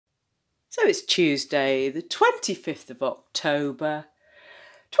So it's Tuesday, the 25th of October,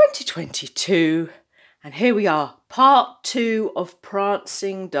 2022, and here we are, part 2 of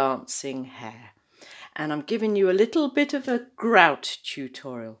Prancing, Dancing, Hare. And I'm giving you a little bit of a grout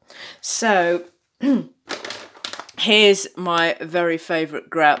tutorial. So here's my very favourite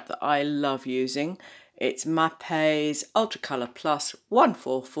grout that I love using. It's Mapei's Ultracolour Plus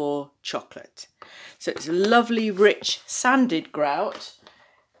 144 Chocolate. So it's a lovely, rich, sanded grout.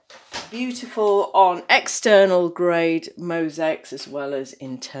 Beautiful on external grade mosaics as well as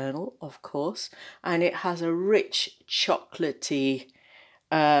internal, of course. And it has a rich chocolatey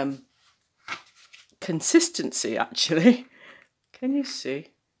consistency, actually. Can you see?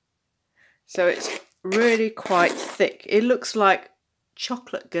 So it's really quite thick. It looks like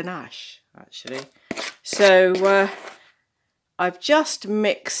chocolate ganache, actually. So I've just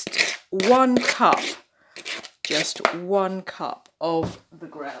mixed 1 cup, just 1 cup of the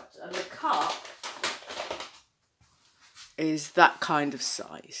grout, and the cup is that kind of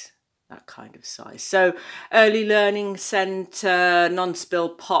size, So early learning centre, non-spill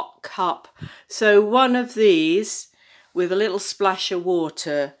pot cup. So one of these with a little splash of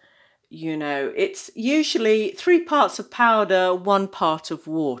water, you know, it's usually 3 parts of powder, 1 part of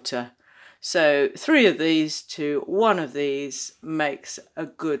water. So 3 of these to 1 of these makes a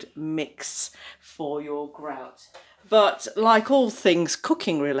good mix for your grout. But like all things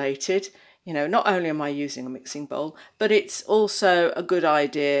cooking related, you know, not only am I using a mixing bowl, but it's also a good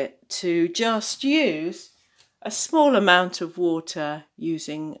idea to just use a small amount of water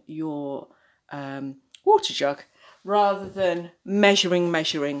using your water jug rather than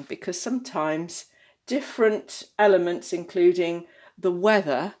measuring, because sometimes different elements, including the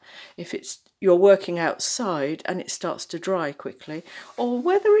weather, if you're working outside and it starts to dry quickly, or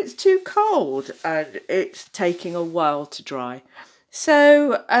whether it's too cold and it's taking a while to dry.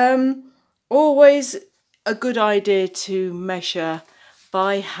 So always a good idea to measure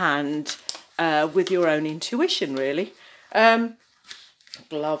by hand with your own intuition, really.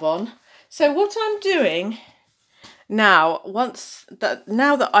 Glove on. So what I'm doing now,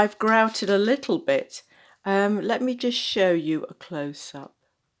 now that I've grouted a little bit, let me just show you a close-up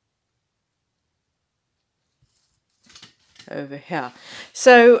over here.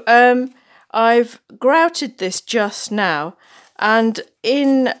 So I've grouted this just now, and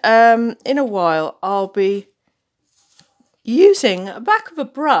in a while I'll be using the back of a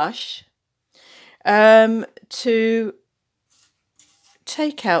brush to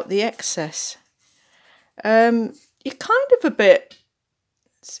take out the excess. You're kind of a bit,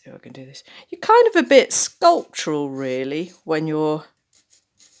 let's see if I can do this. You're kind of a bit sculptural, really, when you're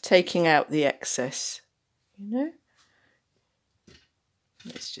taking out the excess, you know.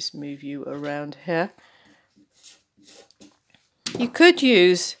 Let's just move you around here. You could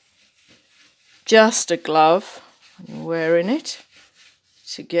use just a glove when you're wearing it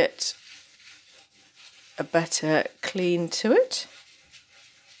to get a better clean to it.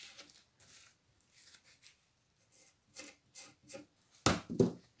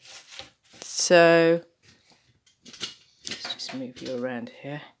 So let's just move you around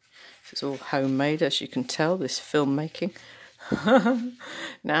here. This is all homemade, as you can tell, this filmmaking.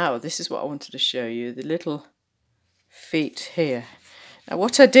 Now, this is what I wanted to show you, the little feet here. Now,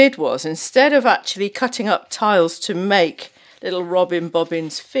 what I did was, instead of actually cutting up tiles to make little Robin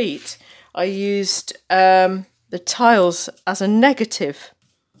Bobbin's feet, I used the tiles as a negative,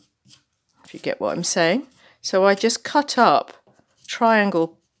 if you get what I'm saying. So I just cut up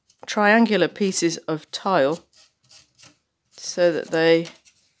triangular pieces of tile so that they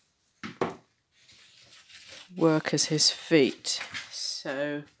work as his feet.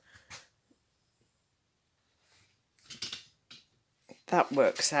 So that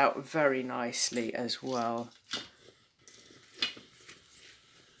works out very nicely as well.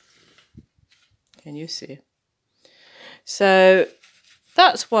 Can you see? So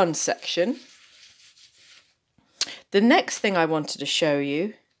that's one section. The next thing I wanted to show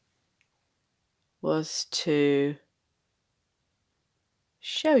you was to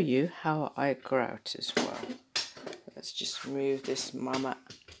show you how I grout as well. Let's just move this mama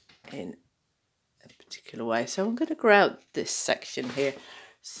in a particular way. So I'm going to grout this section here.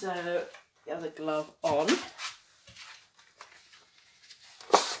 So the other glove on.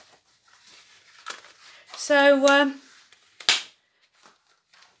 So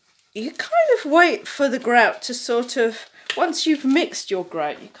you kind of wait for the grout to sort of, once you've mixed your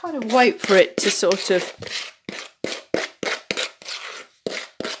grout, you kind of wait for it to sort of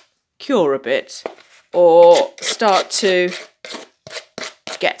cure a bit or start to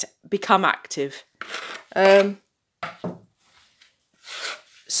become active.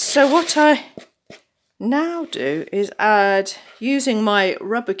 So what I now do is add, using my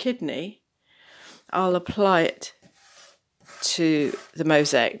rubber kidney, I'll apply it to the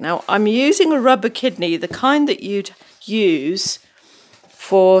mosaic. Now I'm using a rubber kidney, the kind that you'd use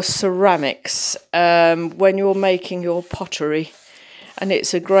for ceramics when you're making your pottery, and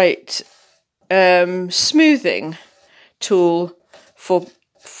it's a great smoothing tool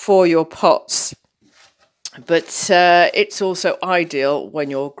for your pots, but it's also ideal when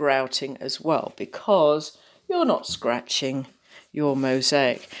you're grouting as well, because you're not scratching your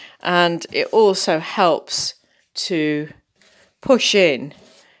mosaic, and it also helps to push in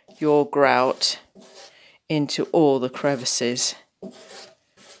your grout into all the crevices.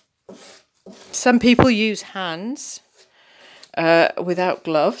 Some people use hands without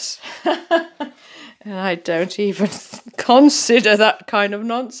gloves, and I don't even consider that kind of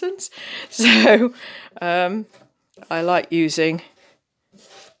nonsense. So I like using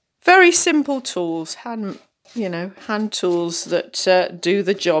very simple tools, hand tools that do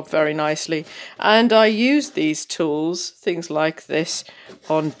the job very nicely. And I use these tools, things like this,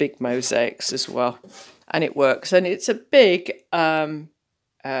 on big mosaics as well, and it works. And it's a big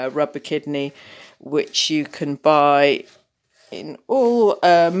rubber kidney, which you can buy in all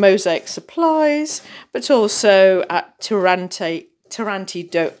mosaic supplies, but also at Tiranti.co.uk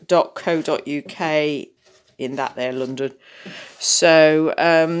in that there London. So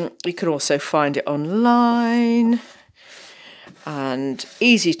you can also find it online, and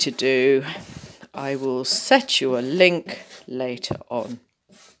easy to do. I will set you a link later on.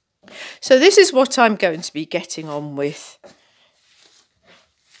 So this is what I'm going to be getting on with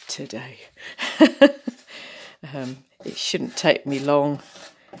today. It shouldn't take me long.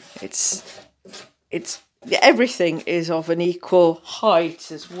 It's everything is of an equal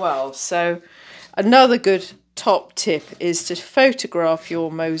height as well. So another good top tip is to photograph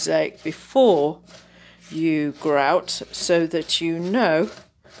your mosaic before you grout, so that you know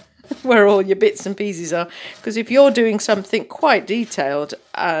where all your bits and pieces are. Because if you're doing something quite detailed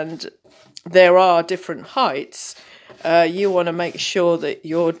and there are different heights, you want to make sure that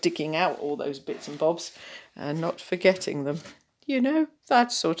you're digging out all those bits and bobs and not forgetting them. You know,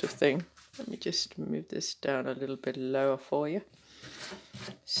 that sort of thing. Let me just move this down a little bit lower for you.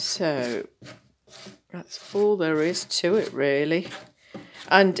 So that's all there is to it, really.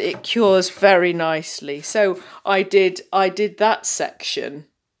 And it cures very nicely. So I did that section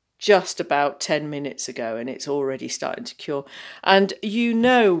just about 10 minutes ago, and it's already starting to cure. And you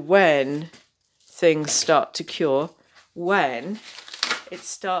know when things start to cure, when it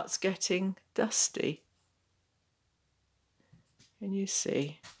starts getting dusty. Can you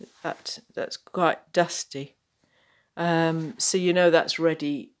see that's quite dusty? So you know that's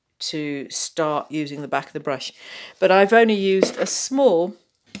ready to start using the back of the brush. But I've only used a small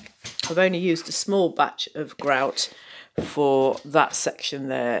batch of grout for that section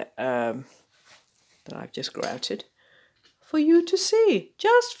there that I've just grouted for you to see.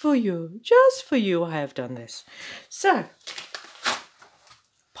 Just for you I have done this. So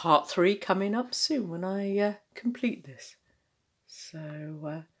part 3 coming up soon when I complete this.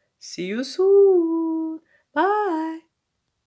 So see you soon. Bye.